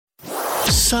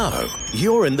So,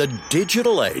 you're in the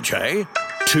digital age, eh?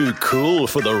 Too cool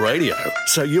for the radio,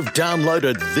 so you've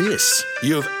downloaded this.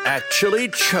 You've actually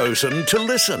chosen to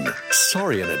listen.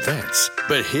 Sorry in advance,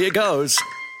 but here goes.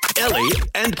 Ellie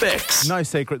and Bex. No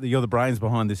secret that you're the brains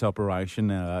behind this operation.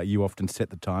 You often set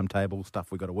the timetable,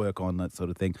 stuff we've got to work on, that sort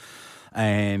of thing.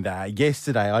 And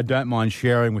yesterday, I don't mind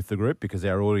sharing with the group because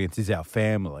our audience is our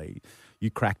family. You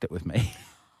cracked it with me.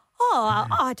 Oh,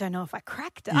 I don't know if I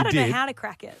cracked it. I don't know how to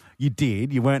crack it. You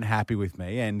did. You weren't happy with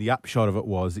me. And the upshot of it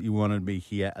was that you wanted me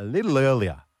here a little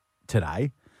earlier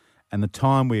today. And the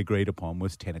time we agreed upon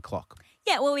was 10 o'clock.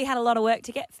 Yeah, well, we had a lot of work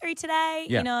to get through today.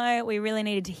 Yeah. You know, we really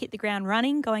needed to hit the ground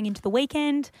running going into the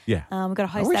weekend. Yeah. We've got to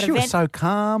host I wish that you event. were so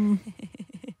calm.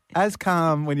 As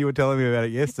calm when you were telling me about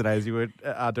it yesterday as you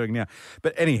are doing now.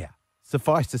 But anyhow,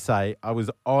 suffice to say, I was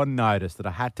on notice that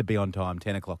I had to be on time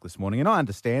 10 o'clock this morning. And I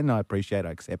understand, I appreciate, I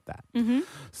accept that. Mm-hmm.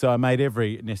 So I made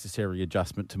every necessary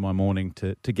adjustment to my morning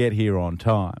to get here on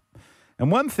time.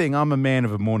 And one thing, I'm a man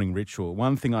of a morning ritual.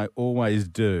 One thing I always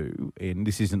do, and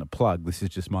this isn't a plug, this is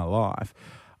just my life,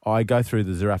 I go through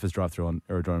the Zarafas drive-through on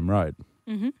Aerodrome Road.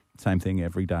 Mm-hmm. Same thing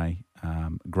every day.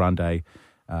 Grande,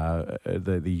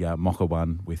 the mocha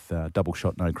one with double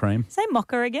shot, no cream. Say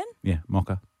mocha again. Yeah,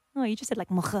 mocha. Oh, you just said like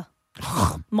mocha.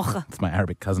 Mocha. It's my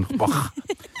Arabic cousin.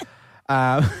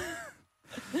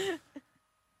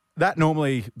 That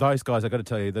normally, those guys, I've got to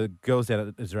tell you, the girls down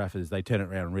at the Zarafas, they turn it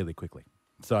around really quickly.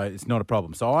 So it's not a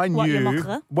problem. So I knew. What, your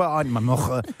mocha? Well, my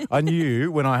mocha. I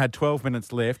knew when I had 12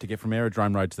 minutes left to get from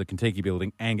Aerodrome Road to the Kentucky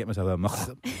building and get myself a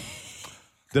mocha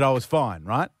that I was fine,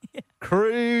 right? Yeah.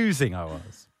 Cruising I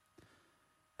was.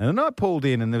 And then I pulled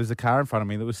in and there was a car in front of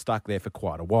me that was stuck there for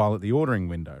quite a while at the ordering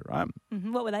window, right?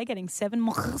 Mm-hmm. What were they getting? 7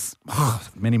 mochas?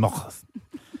 Many mochas.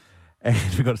 And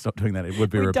we've got to stop doing that. It would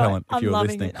be repellent if you were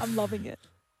listening. I'm loving it.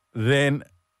 Then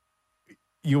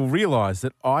you'll realise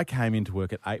that I came into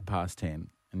work at 10:08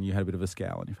 and you had a bit of a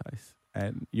scowl on your face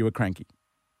and you were cranky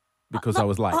because I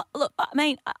was late. Look, I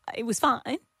mean, it was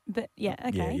fine, but yeah,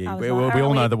 okay. Yeah. I was We like,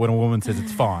 all know that when a woman says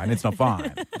it's fine, it's not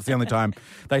fine. It's the only time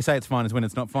they say it's fine is when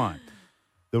it's not fine.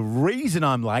 The reason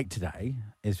I'm late today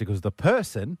is because the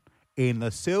person in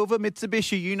the silver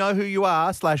Mitsubishi, you know who you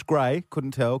are, /grey,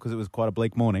 couldn't tell because it was quite a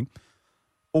bleak morning,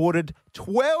 ordered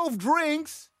 12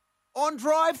 drinks on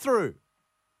drive-through.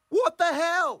 What the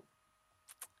hell?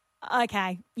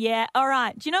 Okay, yeah, all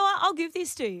right. Do you know what? I'll give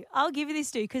this to you.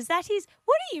 Because that is,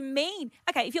 what do you mean?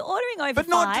 Okay, if you're ordering over But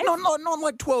five. not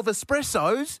like 12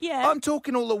 espressos. Yeah. I'm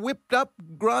talking all the whipped up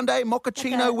grande,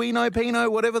 mochaccino, Okay. wino, pino,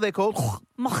 whatever they're called.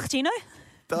 Mochaccino?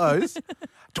 Those.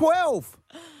 12.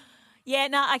 Yeah,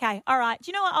 no, okay, all right. Do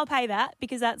you know what? I'll pay that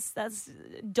because that's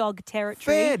dog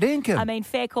territory. Fair dinkum. I mean,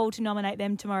 fair call to nominate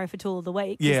them tomorrow for Tool of the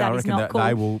Week. 'cause Yeah, that I is reckon not that cool.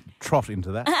 they will trot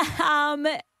into that.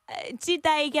 Did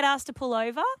they get asked to pull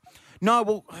over? No,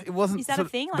 well, it wasn't. Is that a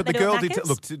thing? Like but they the do at girl did. Macca's?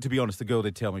 Look, to be honest, the girl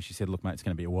did tell me. She said, "Look, mate, it's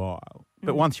going to be a while."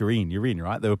 But once you're in,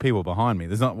 right? There were people behind me.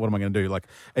 There's not. What am I going to do? Like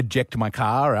eject my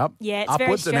car up, Yeah, it's very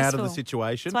upwards and out of the stressful.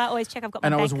 situation. That's why I always check I've got my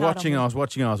And I bank was card on watching, me. and I was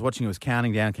watching. It was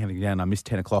counting down. I missed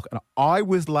 10 o'clock. And I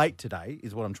was late today,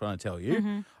 is what I'm trying to tell you.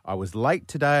 Mm-hmm. I was late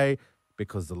today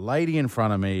because the lady in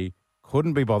front of me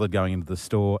couldn't be bothered going into the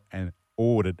store and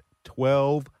ordered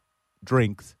 12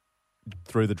 drinks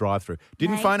through the drive-through.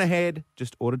 Didn't Mate. phone ahead,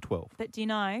 just ordered 12. But do you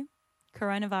know,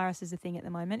 coronavirus is a thing at the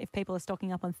moment. If people are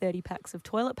stocking up on 30 packs of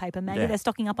toilet paper, maybe Yeah. they're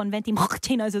stocking up on venti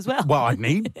mochachinos as well. Well, I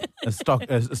need a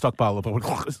stockpile of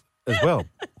as well.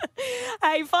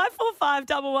 Hey,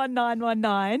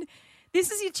 545-11919. This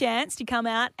is your chance to come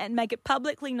out and make it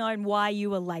publicly known why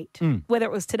you were late. Whether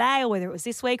it was today or whether it was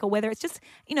this week or whether it's just,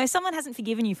 someone hasn't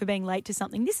forgiven you for being late to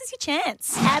something. This is your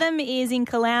chance. Adam is in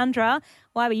Caloundra.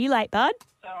 Why were you late, bud?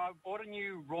 So I bought a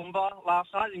new Roomba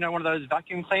last night, one of those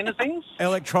vacuum cleaner things.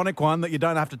 Electronic one that you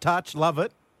don't have to touch. Love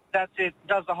it. That's it.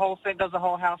 Does the whole thing, does the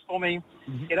whole house for me.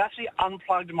 It actually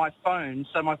unplugged my phone,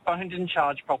 so my phone didn't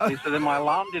charge properly, so then my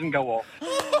alarm didn't go off.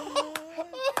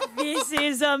 This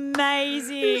is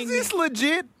amazing. Is this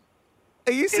legit?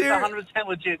 Are you It's serious? 100%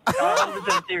 legit.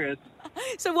 100% serious.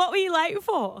 So what were you late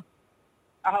for?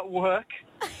 Work,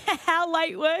 How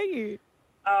late were you?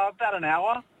 about an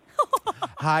hour.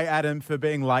 Hey, Adam, for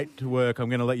being late to work, I'm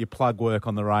going to let you plug work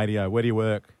on the radio. Where do you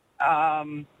work? I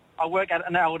work at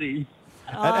an Aldi.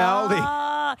 At Aldi.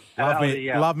 Ah, At Aldi,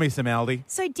 yeah. Love me some Aldi.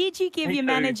 so did you give Me your too.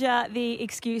 manager the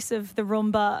excuse of the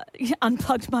Roomba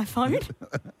unplugged my phone?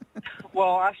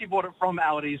 Well, I actually bought it from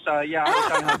Aldi, so yeah, I was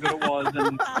showing how good it was,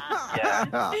 and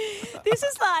yeah. This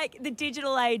is like the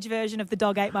digital age version of the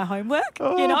dog ate my homework.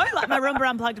 Like my Roomba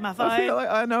unplugged my I phone. feel like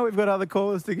I know we've got other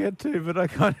callers to get to, but I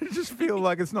kind of just feel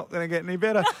like it's not going to get any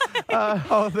better.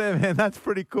 There, man, that's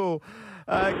pretty cool.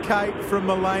 Kate from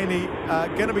Mullaney,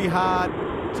 going to be hard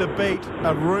to beat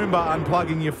a Roomba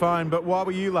unplugging your phone, but why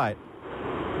were you late?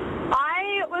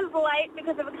 I was late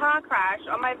because of a car crash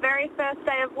on my very first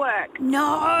day of work.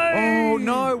 No. Oh,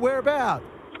 no. Whereabout?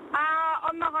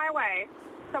 On the highway,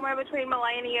 somewhere between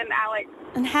Mullaney and Alex.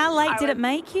 And how late did it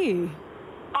make you?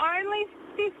 Only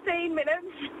 15 minutes.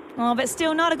 Oh, but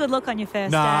still not a good look on your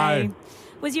first No. day.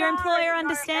 Was your employer No,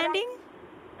 understanding?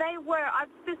 They were. I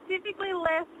specifically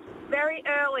left very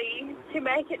early to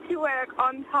make it to work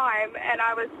on time, and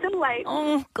I was still late.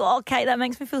 Oh, God, Kate, that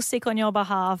makes me feel sick on your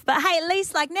behalf. But, hey, at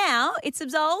least, now, it's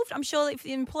absolved. I'm sure if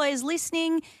the employer's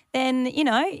listening, then,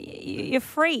 you're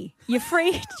free. You're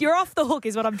free. You're off the hook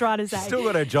is what I'm trying to say. Still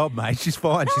got her job, mate. She's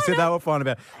fine. She said they were fine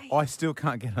about it. I still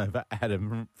can't get over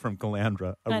Adam from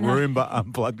Caloundra. A Roomba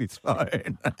unplugged his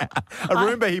phone. A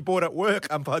Roomba he bought at work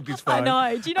unplugged his phone.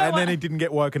 I know. Do you know And what? then he didn't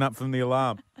get woken up from the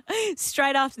alarm.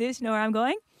 Straight after this, you know where I'm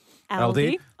going?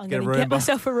 Aldi. I'm Get a going to get Roomba.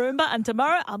 myself a Roomba, and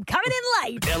tomorrow I'm coming in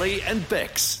late. Ellie and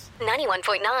Bex.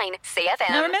 91.9 CFM.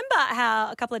 Now, remember how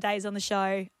a couple of days on the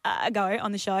show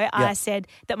I said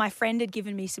that my friend had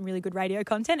given me some really good radio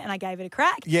content and I gave it a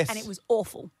crack? Yes. And it was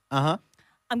awful. Uh-huh.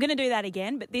 I'm going to do that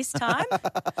again, but this time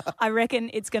I reckon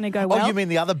it's going to go well. Oh, you mean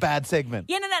the other bad segment?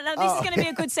 Yeah, no. This is going to be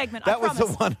a good segment, I That was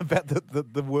promise. the one about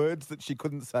the words that she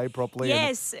couldn't say properly.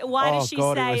 Yes. Why does she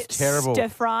God, say it was terrible. stir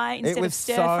fry instead It was of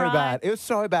stir so fry? bad. It was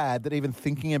so bad that even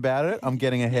thinking about it, I'm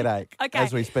getting a headache Okay.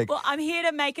 as we speak. Well, I'm here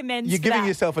to make amends You're for giving that.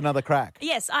 yourself another crack.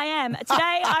 Yes, I am.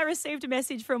 Today I received a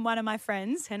message from one of my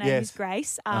friends. Her name Yes. is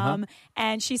Grace.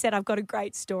 And she said, I've got a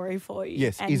great story for you.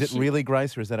 Yes. And Is it really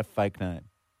Grace or is that a fake name?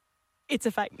 It's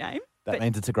a fake name. That but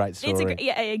means it's a great story.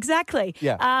 yeah, exactly.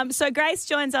 Yeah. So Grace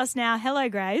joins us now. Hello,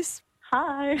 Grace.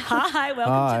 Hi. Hi,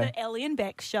 welcome Hi. to the Ellie and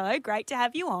Beck show. Great to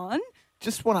have you on.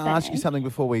 Just want to ask you something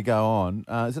before we go on.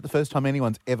 Is it the first time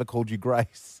anyone's ever called you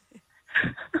Grace?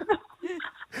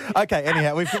 Okay,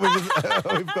 anyhow,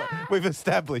 we've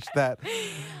established that.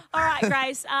 All right,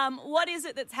 Grace, what is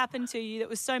it that's happened to you that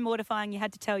was so mortifying you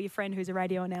had to tell your friend who's a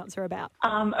radio announcer about?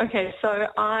 Okay, so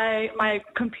my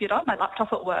computer, my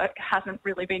laptop at work hasn't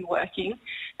really been working,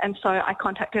 and so I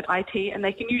contacted IT, and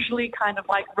they can usually kind of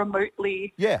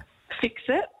remotely Yeah. fix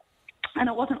it, and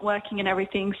it wasn't working and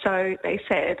everything, so they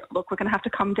said, look, we're going to have to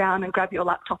come down and grab your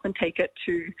laptop and take it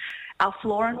to our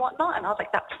floor and whatnot, and I was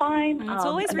like, that's fine. It's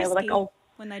always and they risky were like, oh,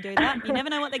 when they do that. You never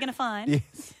know what they're going to find.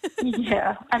 Yes.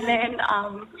 yeah, and then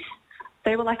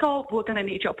they were like, oh, we're going to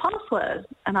need your password.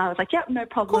 And I was like, yep, no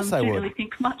problem. course they Didn't would. really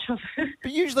think much of it.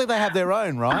 But usually they have their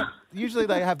own, right? Usually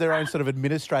they have their own sort of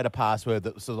administrator password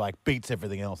that sort of beats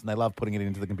everything else, and they love putting it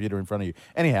into the computer in front of you.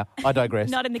 Anyhow, I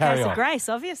digress. Not in the Carry case on. of Grace,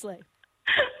 obviously.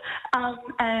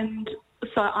 And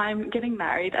so I'm getting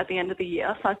married at the end of the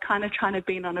year. So I'm kind of trying to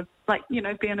be on a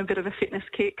bit of a fitness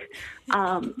kick.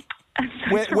 And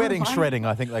so to Wedding remind- shredding,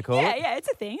 I think they call it. Yeah, it's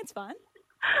a thing. It's fine.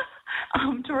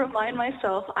 To remind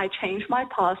myself, I changed my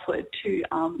password to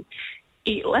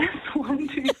eat less 1,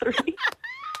 2, 3.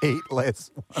 Eat less.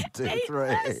 1, 2, 3. Eat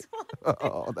less, 1, 2,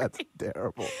 Oh, that's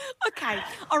terrible. Okay.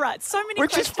 All right. So many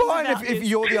Which is questions fine about if this.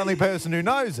 you're the only person who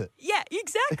knows it. Yeah,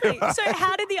 exactly. So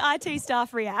how did the IT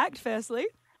staff react, firstly?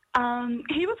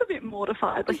 He was a bit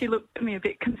mortified. He looked at me a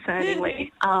bit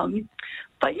concerningly.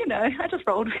 But, I just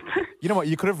rolled with it. You know what?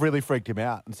 You could have really freaked him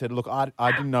out and said, look,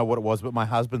 I didn't know what it was, but my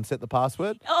husband set the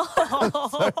password.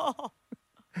 Oh,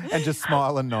 And just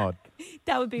smile and nod.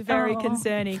 that would be very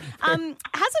concerning. Has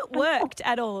it worked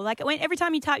at all? Every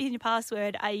time you type in your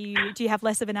password, do you have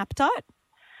less of an appetite?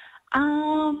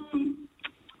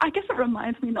 I guess it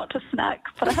reminds me not to snack,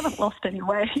 but I haven't lost any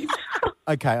weight.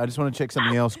 Okay, I just want to check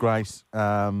something else, Grace.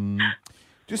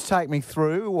 Just take me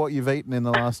through what you've eaten in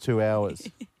the last 2 hours.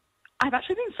 I've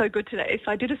actually been so good today.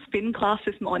 So I did a spin class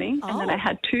this morning, and then Oh. I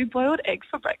had 2 boiled eggs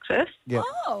for breakfast, Yep.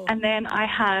 Oh. and then I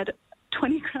had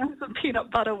 20 grams of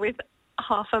peanut butter with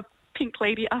half a pink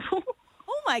lady apple.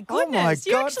 Oh, my Oh, goodness.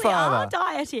 my You actually are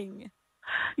Godfather. dieting.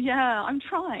 Yeah, I'm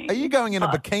trying. Are you going in a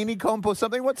bikini comp or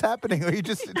something? What's happening? Or are you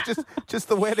just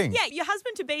the wedding? Yeah, your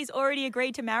husband-to-be's already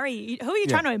agreed to marry you. Who are you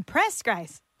trying to impress,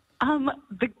 Grace?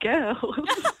 The girl.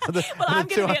 The- Well, I'm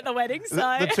the going to 200 be at the wedding, so...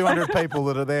 The 200 people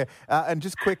that are there. And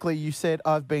just quickly, you said,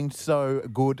 I've been so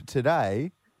good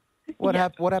today. What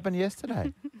happened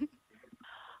yesterday?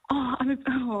 No,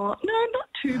 not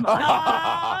too much.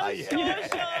 Oh, sure.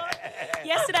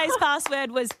 Yesterday's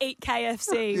password was eat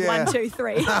KFC, Yeah. 1, 2,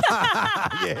 3.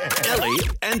 Ellie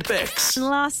and Bex.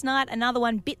 Last night, another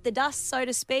one bit the dust, so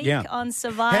to speak, Yeah. on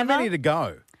Survivor. How many to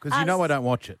go? Because you know I don't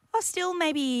watch it. Oh, still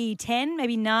maybe 10,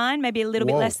 maybe 9, maybe a little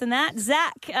bit Whoa. less than that.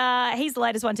 Zach, he's the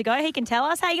latest one to go. He can tell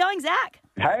us. How you going, Zach?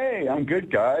 Hey, I'm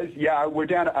good, guys. Yeah, we're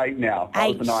down to 8 now.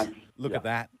 That was the 9th. Look at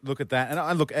that. Look at that.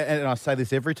 And I say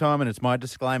this every time, and it's my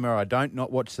disclaimer. I don't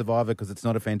not watch Survivor because it's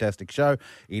not a fantastic show.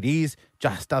 It is.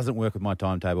 Just doesn't work with my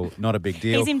timetable. Not a big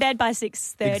deal. He's in bed by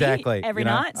 6:30 every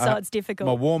night, so it's difficult.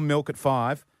 My warm milk at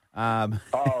 5. Okay.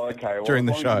 Well, during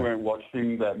the as long show. as you weren't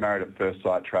watching that Married at First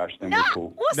Sight trash, then we're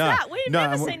cool. What's that? We've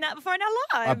never seen that before in our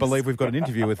lives. I believe we've got an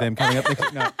interview with them coming up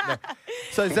next. No.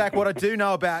 So, Zach, what I do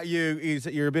know about you is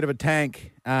that you're a bit of a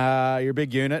tank. You're a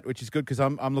big unit, which is good because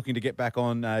I'm looking to get back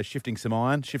on shifting some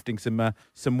iron, shifting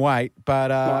some weight, but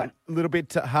a little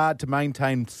bit hard to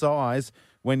maintain size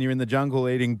when you're in the jungle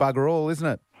eating bugger all, isn't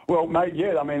it? Well, mate,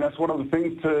 yeah, I mean, that's one of the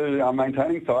things to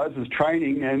maintaining size is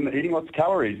training and eating lots of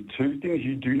calories. 2 things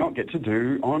you do not get to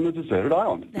do on a deserted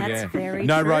island. That's very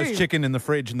no true. roast chicken in the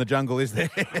fridge in the jungle, is there?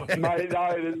 Mate, no,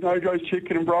 there's no roast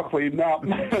chicken and broccoli. No,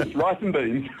 it's rice and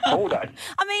beans all day.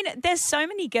 I mean, there's so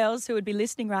many girls who would be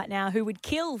listening right now who would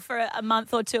kill for a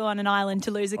month or two on an island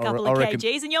to lose a couple of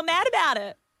kgs, and you're mad about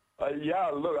it. Yeah,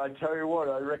 look, I tell you what,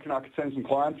 I reckon I could send some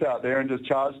clients out there and just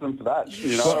charge them for that,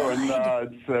 you know,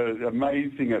 and it's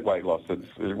amazing at weight loss.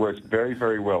 It works very,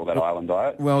 very well, that island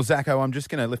diet. Well, Zacko, I'm just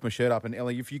going to lift my shirt up, and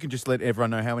Ellie, if you can just let everyone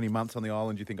know how many months on the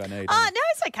island you think I need. Oh, no,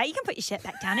 it's okay. You can put your shirt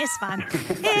back down. It's fine.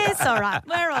 It's all right.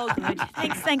 We're all good.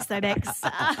 Thanks though, Bex.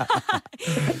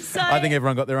 So, I think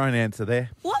everyone got their own answer there.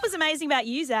 What was amazing about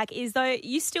you, Zach, is though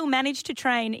you still managed to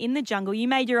train in the jungle. You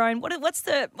made your own. What's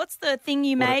the thing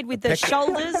you made with the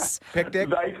shoulders? Pec deck?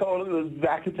 They call it the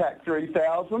Zac Attack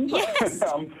 3000. Yes.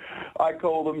 I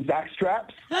call them Zac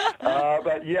straps.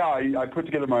 But yeah, I put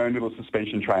together my own little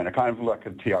suspension trainer, kind of like a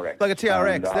TRX. Like a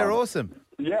TRX. They're awesome.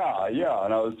 Yeah,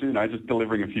 and I was, just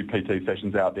delivering a few PT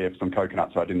sessions out there for some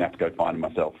coconuts, so I didn't have to go find them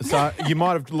myself. So you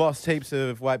might have lost heaps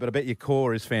of weight, but I bet your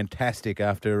core is fantastic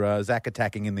after Zac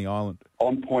attacking in the island.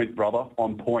 On point, brother,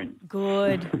 on point.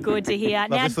 Good to hear.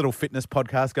 Love this little fitness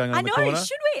podcast going on in the corner.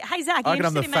 Should we? Hey, Zach, I reckon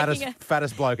I'm the fattest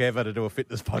fattest bloke ever to do a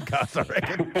fitness podcast, I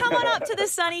reckon. Come on up to the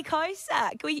sunny coast,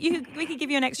 Zach. We could give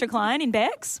you an extra client in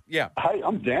Bex. Yeah. Hey,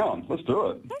 I'm down. Let's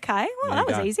do it. Okay, well, that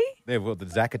was easy. There, well, the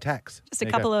Zac attacks. Just a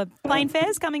couple of plane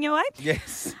fares coming your way.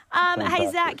 Yes.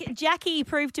 Hey, Zach, Jackie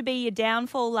proved to be your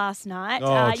downfall last night.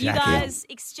 Jackie. You guys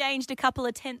exchanged a couple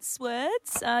of tense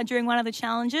words during one of the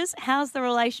challenges. How's the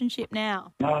relationship now?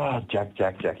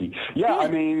 Jackie. Yeah, I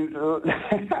mean, well,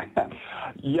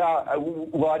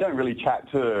 I don't really chat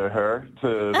to her,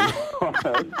 to be honest.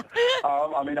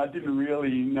 I mean, I didn't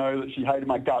really know that she hated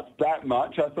my guts that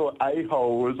much. I thought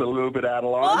a-hole was a little bit out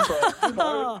of line,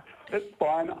 but, it's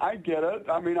fine. I get it.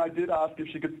 I mean, I did ask if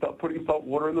she could stop putting salt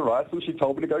water in the rice, and she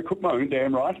told me to go cook my own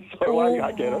damn rice, so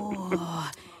I get it.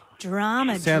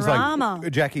 Drama. Sounds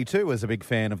like Jackie, too, was a big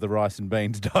fan of the rice and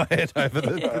beans diet over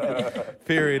the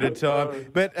period of time.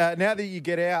 But now that you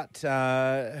get out,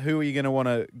 who are you going to want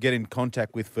to get in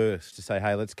contact with first to say,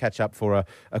 hey, let's catch up for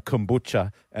a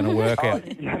kombucha and a workout?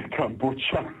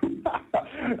 Kombucha.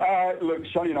 Look,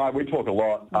 Shani and I, we talk a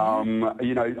lot.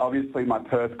 Obviously my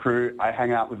Perth crew, I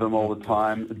hang out with them all the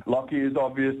time. Lockie is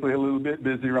obviously a little bit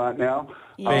busy right now.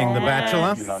 Being the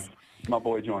bachelor. My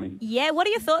boy Johnny. Yeah, what are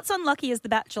your thoughts on Lockie as the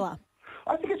Bachelor?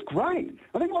 I think it's great.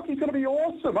 I think Lockie's going to be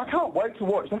awesome. I can't wait to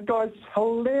watch. That guy's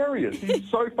hilarious. He's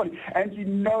so funny. And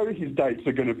his dates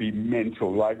are going to be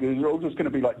mental. Like, they're all just going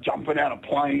to be, like, jumping out of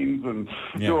planes and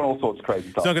doing all sorts of crazy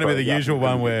stuff. It's not going to be the usual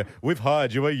one where we've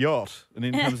hired you a yacht and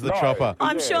in comes the chopper.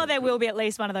 I'm sure there will be at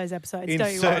least one of those episodes.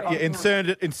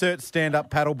 Insert stand-up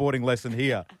paddleboarding lesson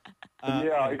here.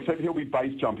 Except he'll be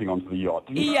base jumping onto the yacht.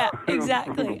 Yeah,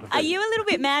 exactly. Are you a little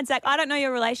bit mad, Zach? I don't know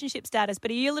your relationship status,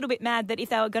 but are you a little bit mad that if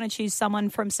they were going to choose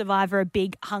someone from Survivor, a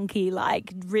big, hunky,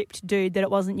 like, ripped dude, that it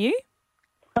wasn't you?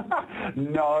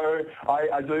 No,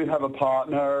 I do have a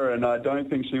partner, and I don't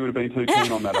think she would have been too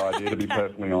keen on that idea, to be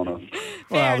perfectly honest.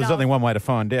 Well, there's only one way to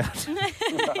find out.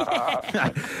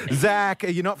 Zach,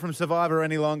 you're not from Survivor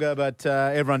any longer, but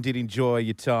everyone did enjoy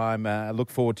your time. Look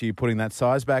forward to you putting that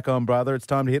size back on, brother. It's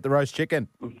time to hit the roast chicken.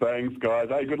 Thanks, guys.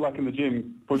 Hey, good luck in the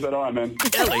gym. Push that iron, man.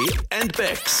 Ellie and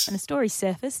Bex. And a story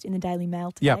surfaced in the Daily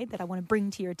Mail today that I want to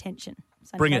bring to your attention.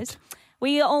 Bring it.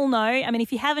 We all know, I mean,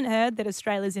 if you haven't heard that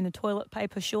Australia's in a toilet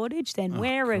paper shortage, then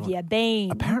where have you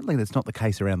been? Apparently that's not the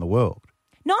case around the world.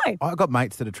 No. I've got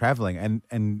mates that are travelling,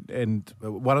 and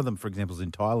one of them, for example, is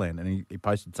in Thailand, and he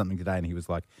posted something today, and he was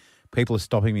like, people are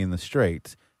stopping me in the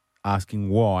streets asking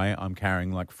why I'm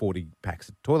carrying like 40 packs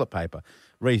of toilet paper.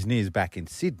 Reason is, back in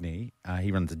Sydney,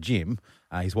 he runs a gym.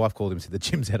 His wife called him and said, the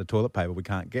gym's out of toilet paper. We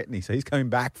can't get any. So he's coming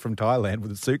back from Thailand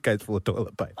with a suitcase full of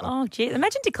toilet paper. Oh, gee.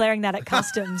 Imagine declaring that at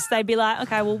customs. They'd be like,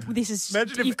 okay, well,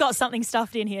 you've got something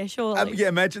stuffed in here, surely. Yeah,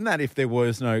 imagine that if there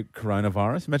was no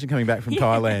coronavirus. Imagine coming back from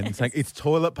Thailand and saying, it's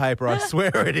toilet paper, I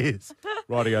swear it is.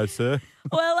 Rightio, sir.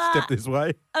 Well, Step this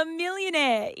way. A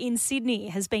millionaire in Sydney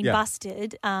has been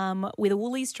busted with a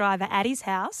Woolies driver at his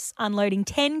house unloading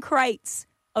 10 crates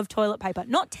of toilet paper.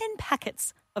 Not 10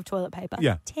 packets of toilet paper.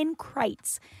 Yeah. 10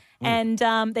 crates. And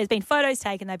there's been photos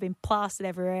taken. They've been plastered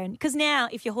everywhere. Because now,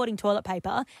 if you're hoarding toilet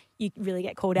paper, you really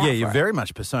get called out Yeah, for you're it. very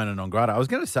much persona non grata. I was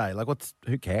going to say, like,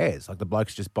 who cares? Like, the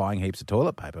bloke's just buying heaps of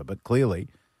toilet paper, but clearly...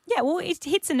 Yeah, well, it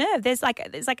hits a nerve. There's like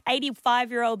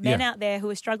 85-year-old men out there who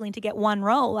are struggling to get one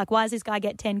roll. Like, why does this guy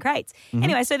get 10 crates?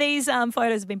 Anyway, so these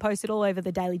photos have been posted all over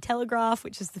the Daily Telegraph,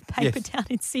 which is the paper down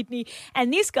in Sydney.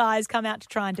 And this guy's come out to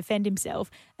try and defend himself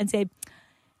and said,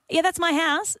 yeah, that's my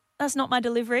house. That's not my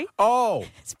delivery. Oh.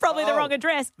 It's probably the wrong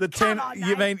address. The 10,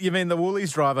 you mean the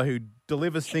Woolies driver who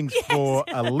delivers things for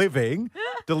a living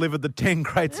delivered the 10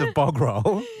 crates of bog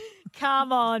roll?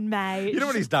 Come on, mate. You know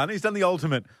what he's done? He's done the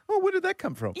ultimate. Oh, where did that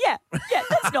come from? Yeah,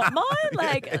 that's not mine.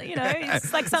 Like,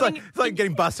 it's like something. It's like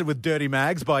getting busted with dirty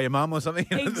mags by your mum or something.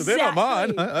 They're not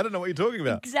mine. I don't know what you're talking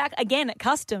about. Exactly. Again, at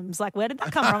customs, like, where did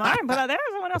that come from? I didn't put that there.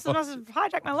 Someone else must have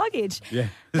hijacked my luggage. Yeah.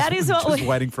 That is what just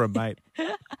waiting for a mate.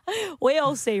 We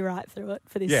all see right through it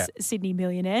for this Sydney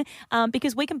millionaire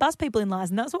because we can bust people in lies,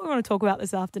 and that's what we want to talk about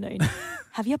this afternoon.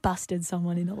 Have you busted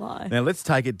someone in a lie? Now, let's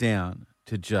take it down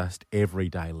to just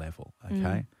everyday level,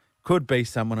 okay? Could be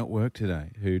someone at work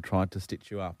today who tried to stitch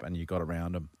you up and you got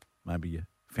around them. Maybe you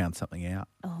found something out.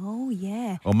 Oh,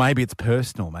 yeah. Or maybe it's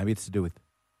personal. Maybe it's to do with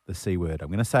the C word. I'm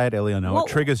going to say it, Ellie. I know it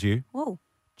triggers you. Whoa.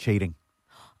 Cheating.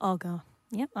 Oh, God.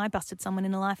 Yep, I busted someone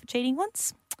in a lie for cheating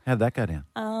once. How'd that go down?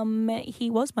 He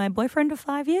was my boyfriend of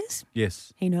 5 years.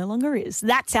 Yes. He no longer is.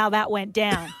 That's how that went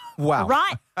down. Wow.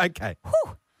 Right? Okay.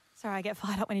 Whew. Sorry, I get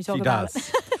fired up when you talk She about does.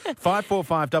 it.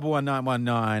 545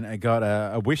 11919. I got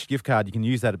a Wish gift card. You can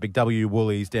use that at Big W,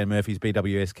 Woolies, Dan Murphy's,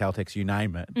 BWS, Caltex, you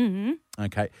name it. Mm-hmm.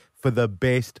 Okay. For the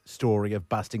best story of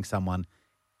busting someone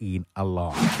in a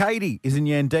lie. Katie is in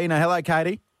Yandina. Hello,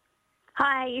 Katie.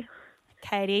 Hi.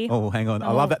 Katie. Oh, hang on.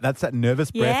 I love that. That's that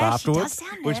nervous breath afterwards. She does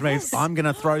sound which means nervous. I'm going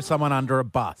to throw someone under a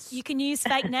bus. You can use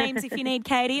fake names if you need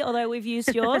Katie, although we've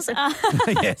used yours.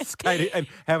 Yes, Katie. And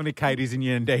how many Katies in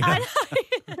Yandina? I know.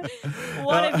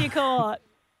 What have you caught?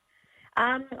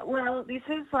 Well, this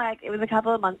was it was a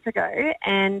couple of months ago,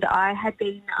 and I had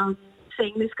been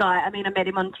seeing this guy. I mean, I met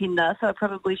him on Tinder, so I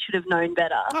probably should have known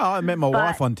better. Oh, I met my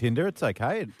wife on Tinder. It's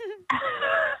okay.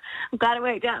 I'm glad it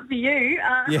worked out for you.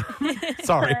 Yeah.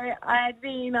 Sorry. So I had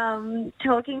been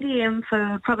talking to him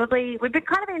for we've been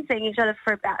kind of been seeing each other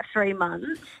for about 3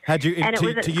 months. Had you, and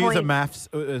to use a maths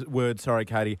word, sorry,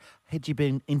 Katie, had you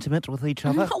been intimate with each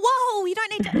other? Whoa, you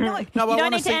don't need to. No, you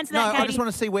don't need to answer that, Katie. I just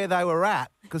want to see where they were at,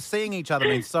 because seeing each other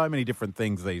means so many different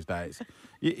things these days.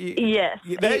 Yes.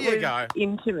 There you go.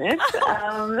 Intimate.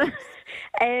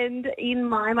 And in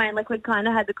my mind, we'd kind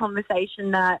of had the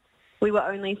conversation that we were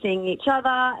only seeing each other,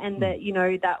 and that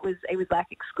it was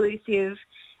exclusive,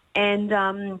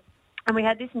 and we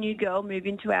had this new girl move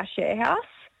into our share house,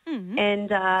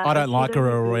 and I don't like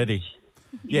her already.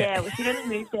 Yeah, well, she'd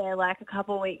only moved there a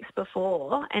couple of weeks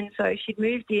before, and so she'd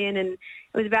moved in, and it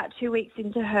was about 2 weeks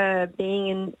into her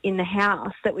being in the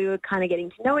house that we were kind of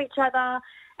getting to know each other,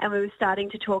 and we were starting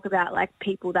to talk about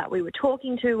people that we were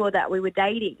talking to or that we were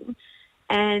dating.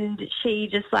 And she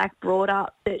just brought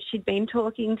up that she'd been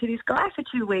talking to this guy for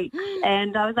 2 weeks.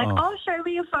 And I was like, oh, show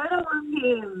me a photo of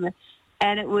him.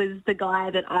 And it was the guy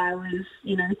that I was,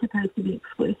 supposed to be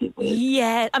exclusive with.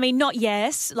 Yeah, I mean, not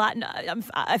yes. No,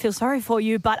 I feel sorry for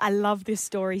you, but I love this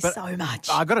story so much.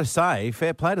 I got to say,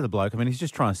 fair play to the bloke. I mean, he's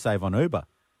just trying to save on Uber.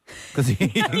 Because he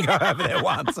didn't go over there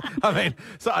once. I mean,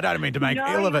 so I don't mean to make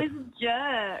ill of it. He was a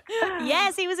jerk.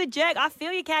 Yes, he was a jerk. I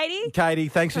feel you, Katie. Katie,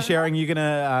 thanks for sharing. You're going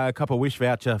to cop a Wish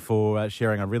voucher for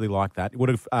sharing. I really like that. You would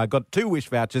have got 2 Wish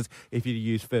vouchers if you'd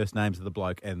used first names of the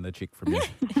bloke and the chick from your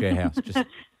share house. Just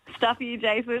Stuff you,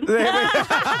 Jason. There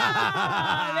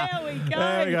we go.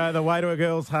 There we go. The way to a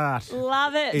girl's heart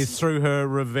Love it. is through her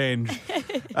revenge.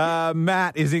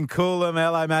 Matt is in Coolum.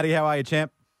 Hello, Matty. How are you,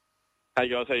 champ? Hey,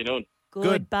 guys. How you doing?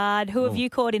 Good, bud. Who have you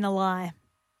caught in a lie?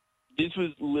 This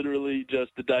was literally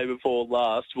just the day before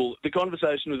last. Well, the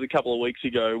conversation was a couple of weeks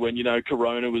ago when,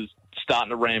 Corona was starting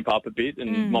to ramp up a bit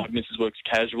and my missus works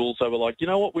casual. So we're like, you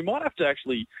know what, we might have to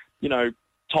actually,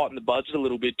 tighten the budget a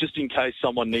little bit just in case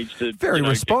someone needs to Very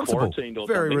responsible. get quarantined or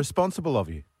Very something. responsible of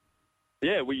you.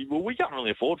 Yeah, we can't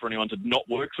really afford for anyone to not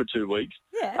work for 2 weeks.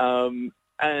 Yeah.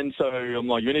 And so I'm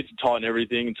like, we need to tighten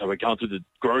everything. And so we're going through the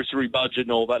grocery budget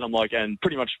and all that. And I'm like, and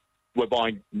pretty much we're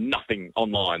buying nothing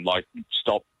online. Like,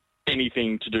 stop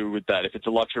anything to do with that. If it's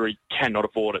a luxury, cannot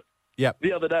afford it. Yep.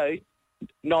 The other day,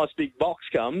 nice big box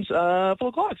comes full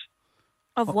of clothes.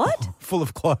 Of what? Full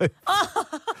of clothes.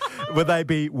 Would they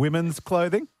be women's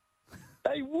clothing?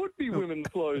 They would be women's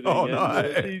clothing. Oh,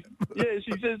 and, no.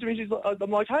 she says to me, I'm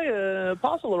like, hey, a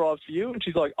parcel arrived for you. And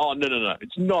she's like, oh, no.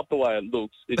 It's not the way it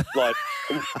looks. It's like,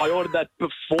 I ordered that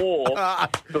before we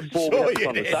had the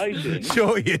conversation.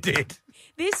 Sure you did.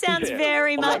 This sounds Yeah.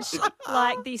 very I'm like, much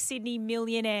like the Sydney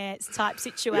millionaires type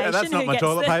situation. Yeah, that's not who my gets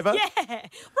toilet paper. Yeah,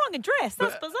 wrong address.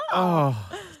 That's bizarre. Oh,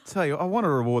 tell you, I want to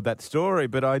reward that story,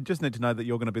 but I just need to know that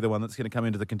you're going to be the one that's going to come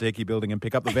into the Kentucky building and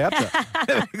pick up the voucher.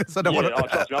 Because I don't want to.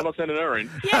 Trust me, I'm not sending her in.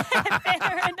 Yeah,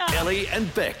 fair enough. Ellie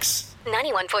and Bex.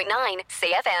 91.9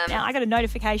 CFM. Now, I got a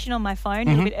notification on my phone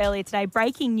a little bit earlier today.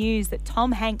 Breaking news that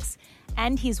Tom Hanks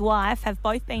and his wife have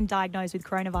both been diagnosed with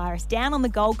coronavirus down on the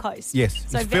Gold Coast. Yes,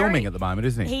 he's filming at the moment,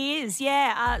 isn't he? He is,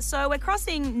 yeah. So we're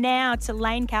crossing now to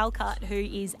Lane Calcutt, who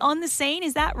is on the scene.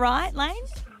 Is that right, Lane?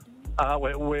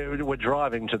 We're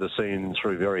driving to the scene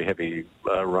through very heavy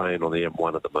rain on the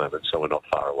M1 at the moment, so we're not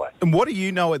far away. And what do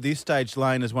you know at this stage,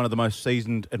 Lane, as one of the most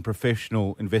seasoned and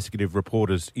professional investigative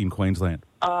reporters in Queensland?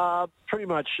 Pretty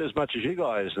much as you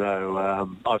guys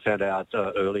know. I found out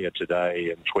earlier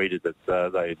today and tweeted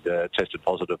that they'd tested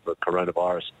positive for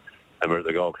coronavirus and were at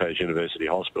the Gold Coast University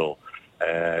Hospital.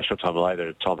 A short time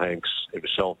later, Tom Hanks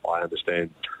himself, I understand,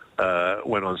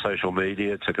 went on social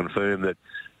media to confirm that,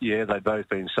 yeah, they'd both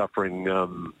been suffering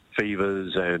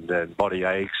fevers and body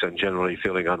aches and generally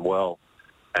feeling unwell,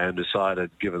 and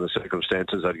decided, given the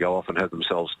circumstances, they'd go off and have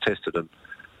themselves tested, and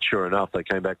sure enough, they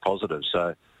came back positive.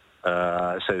 So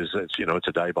it's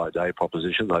a day-by-day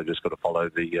proposition. They've just got to follow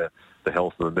the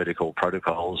health and the medical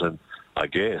protocols, and I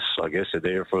guess they're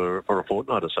there for a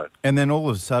fortnight or so. And then all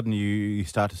of a sudden you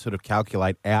start to sort of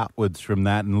calculate outwards from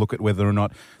that and look at whether or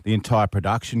not the entire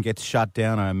production gets shut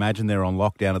down. I imagine they're on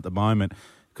lockdown at the moment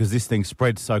because this thing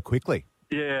spreads so quickly.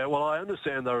 Yeah, well, I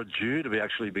understand they're due to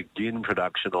actually begin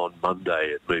production on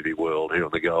Monday at Movie World here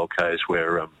on the Gold Coast,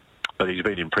 where but he's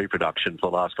been in pre-production for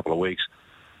the last couple of weeks.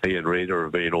 He and Rita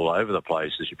have been all over the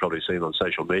place, as you've probably seen on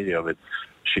social media. I mean,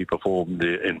 she performed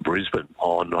in Brisbane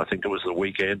on, I think it was the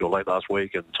weekend or late last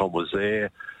week, and Tom was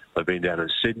there. They've been down in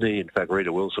Sydney. In fact,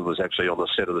 Rita Wilson was actually on the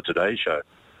set of the Today Show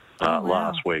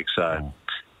last week. So,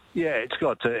 yeah,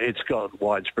 it's got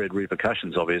widespread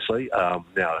repercussions, obviously.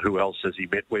 Now, who else has he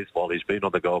met with while he's been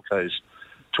on the Gold Coast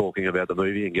talking about the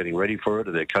movie and getting ready for it?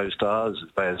 Are their co-stars?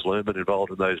 Is Baz Luhrmann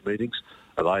involved in those meetings?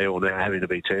 Are they all now having to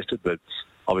be tested? But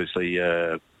obviously,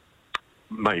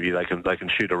 maybe they can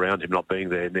shoot around him not being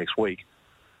there next week.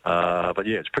 But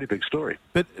yeah, it's a pretty big story.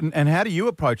 But and how do you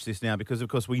approach this now? Because, of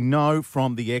course, we know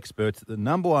from the experts that the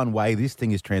number one way this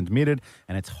thing is transmitted,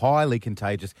 and it's highly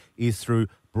contagious, is through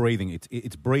breathing.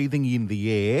 It's breathing in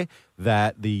the air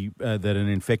that that an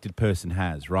infected person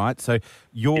has, right? So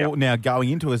you're now going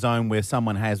into a zone where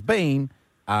someone has been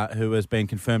who has been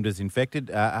confirmed as infected,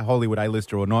 a Hollywood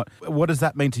A-lister or not. What does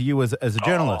that mean to you as a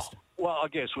journalist? Well, I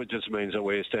guess it just means that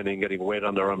we're standing getting wet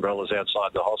under umbrellas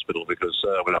outside the hospital because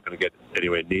we're not going to get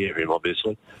anywhere near him,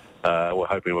 obviously. We're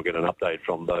hoping we'll get an update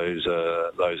from those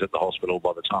at the hospital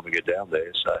by the time we get down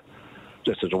there. So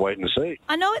just to wait and see.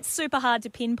 I know it's super hard to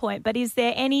pinpoint, but is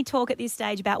there any talk at this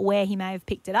stage about where he may have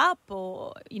picked it up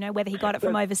or, whether he got it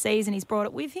from overseas and he's brought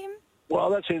it with him? Well,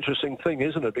 that's an interesting thing,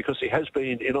 isn't it? Because he has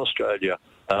been in Australia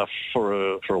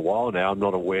for a while now. I'm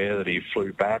not aware that he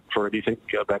flew back for anything,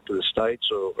 go back to the States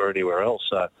or anywhere else.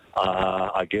 So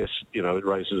I guess, it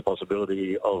raises the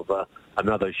possibility of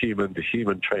another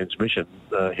human-to-human transmission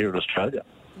here in Australia.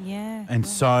 Yeah. And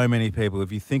so many people,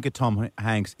 if you think of Tom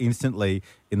Hanks instantly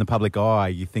in the public eye,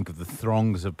 you think of the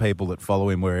throngs of people that follow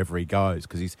him wherever he goes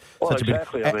because he's such a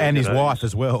big... and his wife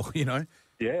as well,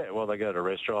 Yeah, well, they go to a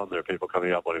restaurant, there are people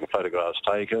coming up wanting photographs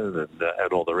taken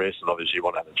and all the rest, and obviously you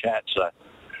want to have a chat. So,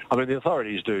 I mean, the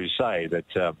authorities do say that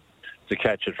to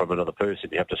catch it from another person,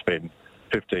 you have to spend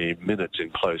 15 minutes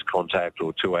in close contact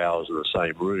or 2 hours in the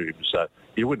same room. So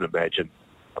you wouldn't imagine,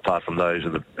 apart from those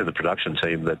in the production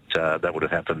team, that would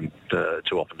have happened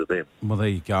too often to them. Well, there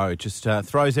you go. It just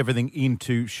throws everything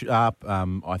into sharp,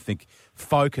 I think,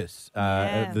 focus,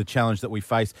 the challenge that we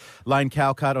face. Lane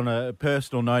Calcutt, on a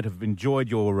personal note, have enjoyed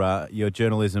your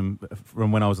journalism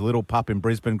from when I was a little pup in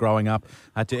Brisbane growing up,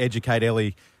 to educate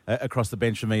Ellie across the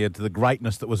bench from me to the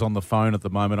greatness that was on the phone at the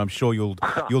moment. I'm sure you'll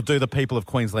do the people of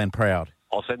Queensland proud.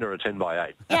 I'll send her a 10 by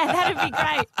 8. Yeah, that'd be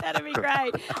great. That'd be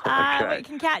great. Okay. We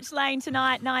can catch Lane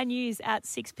tonight, 9 News at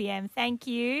 6 p.m. Thank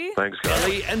you. Thanks, guys.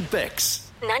 Ellie and Bex.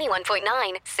 91.9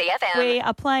 CFM. We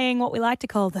are playing what we like to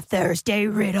call the Thursday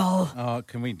riddle. Oh,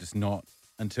 can we just not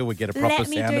until we get a proper Let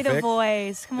me sound do effect? the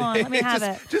voice. Come on, let me have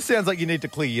it. Just sounds like you need to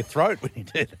clear your throat when you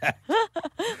do that. Well,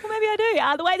 maybe I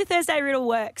do. The way the Thursday riddle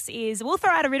works is we'll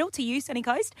throw out a riddle to you, Sunny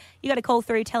Coast. You got to call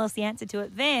through, tell us the answer to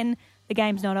it. Then the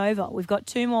game's not over. We've got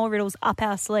 2 more riddles up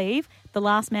our sleeve. The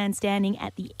last man standing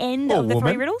at the end of the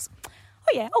 3 riddles.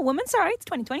 Oh, yeah. Oh, woman. Sorry, it's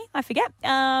 2020. I forget.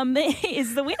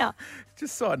 Is the winner.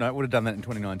 Just side note, would have done that in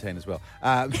 2019 as well.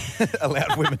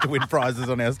 Allowed women to win prizes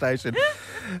on our station.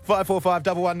 545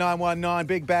 11919.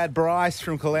 Big Bad Bryce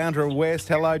from Caloundra West.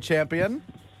 Hello, champion.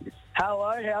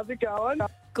 Hello, how's it going?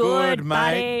 Good,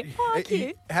 mate. buddy. Oh,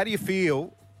 cute. How do you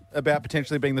feel about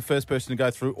potentially being the first person to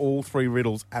go through all 3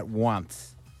 riddles at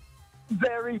once?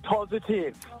 Very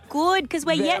positive. Good, because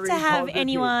we're yet to Very have positive.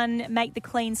 anyone make the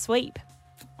clean sweep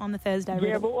on the Thursday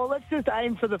Yeah, riddle. well, let's just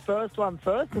aim for the first one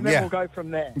first, and then Yeah. we'll go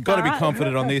from there. You've got to be All right.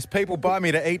 confident on this. People buy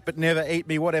me to eat but never eat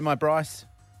me. What am I, Bryce?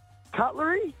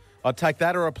 Cutlery? I'd take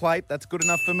that or a plate. That's good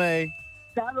enough for me.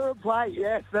 That or a plate,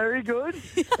 yes, very good.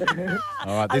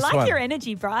 All right, I this like one. your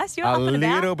energy, Bryce. You're A up and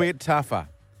about. little bit tougher.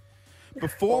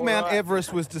 Before All Mount right.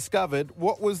 Everest was discovered,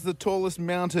 what was the tallest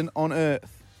mountain on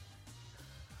Earth?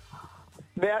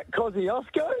 Mount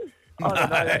Kosciuszko? I don't know.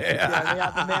 That's the only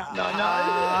other mountain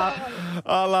I know.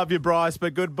 I love you, Bryce,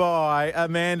 but goodbye.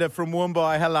 Amanda from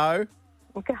Woombai, hello.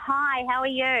 Hi, how are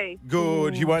you?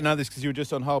 Good. You won't know this because you were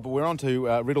just on hold, but we're on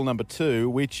to riddle number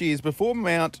 2, which is before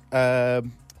Mount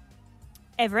Everest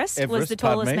was Everest, the pardon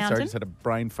tallest me, sorry, I mountain. just had a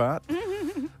brain fart,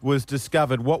 was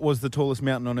discovered. What was the tallest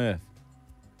mountain on Earth?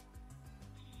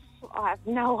 I have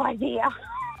no idea.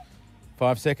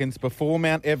 5 seconds. Before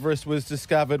Mount Everest was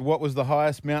discovered, what was the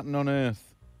highest mountain on Earth?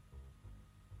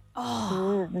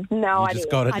 No You idea.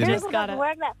 just got it, I didn't just you? got Doesn't it.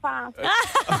 work that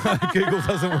fast. Google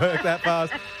doesn't work that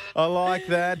fast. I like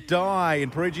that. Di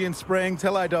in Perugian Springs.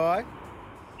 Hello, Di.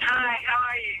 Hi, how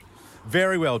are you?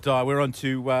 Very well, Di. We're on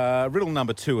to riddle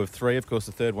number 2 of 3. Of course,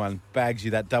 the third one bags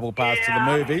you that double pass to the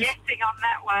movies. I'm guessing on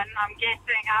that one. I'm guessing,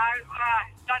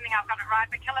 don't think I've got it right,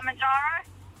 but Kilimanjaro?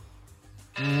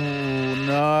 Ooh,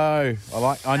 no.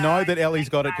 I know that Ellie's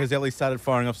got it because Ellie started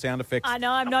firing off sound effects I know,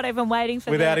 I'm not even waiting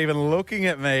for without the... even looking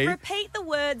at me. Repeat the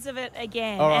words of it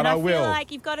again. All right, and I I feel will.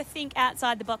 like you've got to think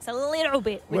outside the box a little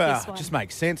bit with Well, this one. it just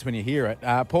makes sense when you hear it.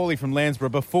 Paulie from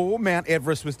Landsborough. Before Mount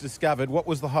Everest was discovered, what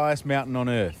was the highest mountain on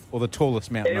Earth? Or the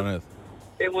tallest mountain on Earth?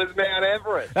 It was Mount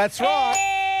Everest. That's right.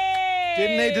 Hey!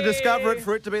 Didn't need to discover it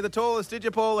for it to be the tallest, did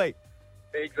you, Paulie?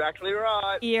 Exactly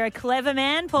right. You're a clever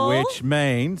man, Paul. Which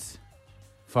means,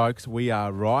 folks, we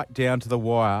are right down to the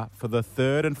wire for the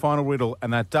third and final riddle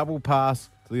and that double pass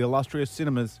to the illustrious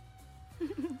cinemas.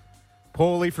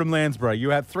 Paulie from Landsborough, you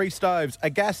have 3 stoves, a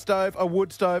gas stove, a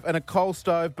wood stove and a coal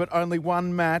stove, but only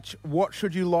one match. What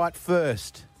should you light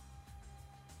first?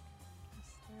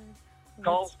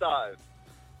 Coal stove.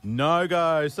 No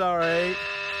go, sorry.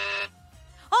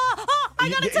 I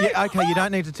got it too. Okay, you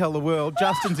don't need to tell the world.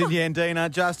 Justin's in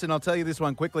Yandina. Justin, I'll tell you this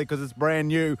one quickly because it's brand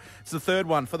new. It's the third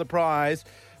one for the prize.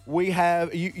 We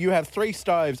have you have 3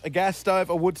 stoves, a gas stove,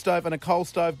 a wood stove and a coal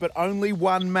stove, but only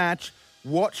one match.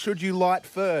 What should you light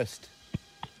first?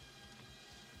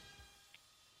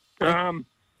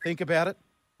 Think about it.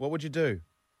 What would you do?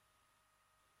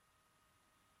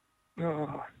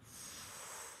 Oh.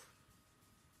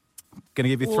 Going to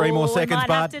give you 3 more Ooh, seconds, might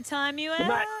bud. have to time you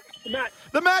out.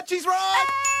 The match is right.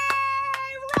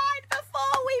 Hey, right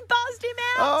before we buzzed him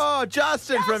out. Oh,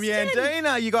 Justin from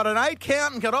Yandina. You got an 8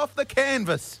 count and got off the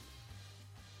canvas.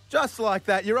 Just like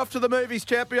that. You're off to the movies,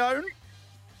 champion.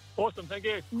 Awesome, thank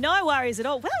you. No worries at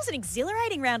all. Well, that was an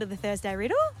exhilarating round of the Thursday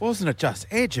riddle. Wasn't it just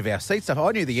edge of our seat stuff?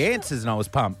 I knew the answers and I was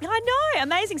pumped. I know.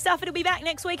 Amazing stuff. It'll be back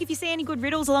next week. If you see any good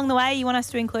riddles along the way you want us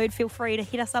to include, feel free to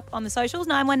hit us up on the socials,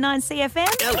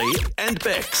 919CFM. Ellie and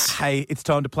Bex. Hey, it's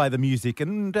time to play the music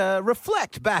and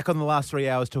reflect back on the last 3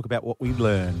 hours, talk about what we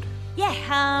learned. Yeah,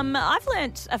 I've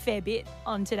learnt a fair bit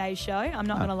on today's show. I'm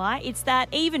not going to lie. It's that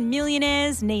even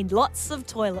millionaires need lots of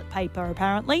toilet paper,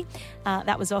 apparently.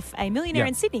 That was off a millionaire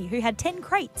in Sydney who had 10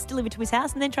 crates delivered to his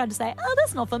house and then tried to say, oh,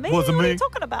 that's not for me. Wasn't what me. are you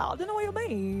talking about? I don't know what you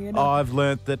mean. I've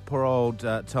learnt that poor old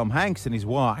Tom Hanks and his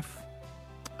wife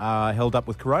held up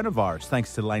with coronavirus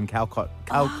thanks to Lane Calcutt.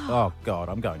 Oh, God,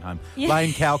 I'm going home. Yeah.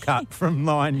 Lane Calcutt from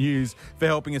 9 News for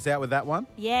helping us out with that one.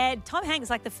 Yeah, Tom Hanks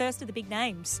like the first of the big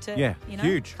names to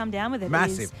huge. come down with it.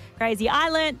 Massive. It is crazy. I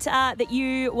learnt that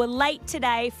you were late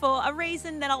today for a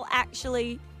reason that I'll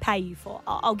actually pay you for.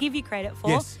 I'll give you credit for.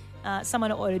 Yes.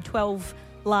 Someone ordered 12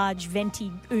 large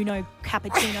venti uno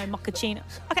cappuccino mochaccino.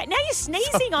 Okay, now you're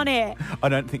sneezing on air. I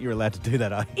don't think you're allowed to do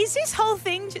that, Is this whole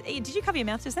thing? Did you cover your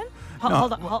mouth just then? No.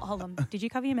 Hold on. Did you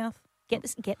cover your mouth? Get the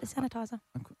sanitizer.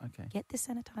 Okay. Get the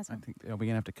sanitizer. I think are we going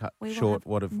to have to cut We will short have-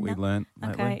 what have we no. learnt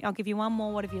lately? Okay, I'll give you one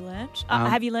more. What have you learnt? Um,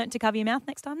 have you learnt to cover your mouth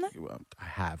next time, though? Well, I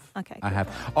have. Okay, I good.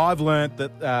 have. I've learnt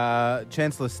that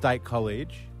Chancellor State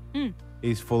College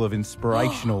is full of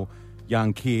inspirational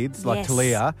young kids like Yes.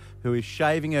 Talia, who is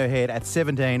shaving her head at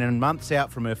 17 and months out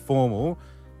from her formal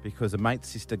because a mate's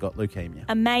sister got leukemia.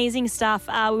 Amazing stuff.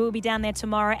 We will be down there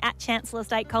tomorrow at Chancellor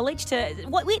State College to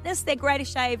witness their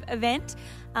Greatest Shave event.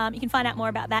 You can find out more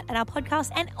about that at our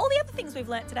podcast and all the other things we've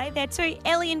learnt today there too.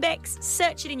 Ellie and Bex,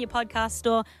 search it in your podcast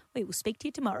store. We will speak to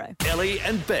you tomorrow. Ellie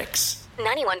and Bex.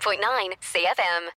 91.9 CFM.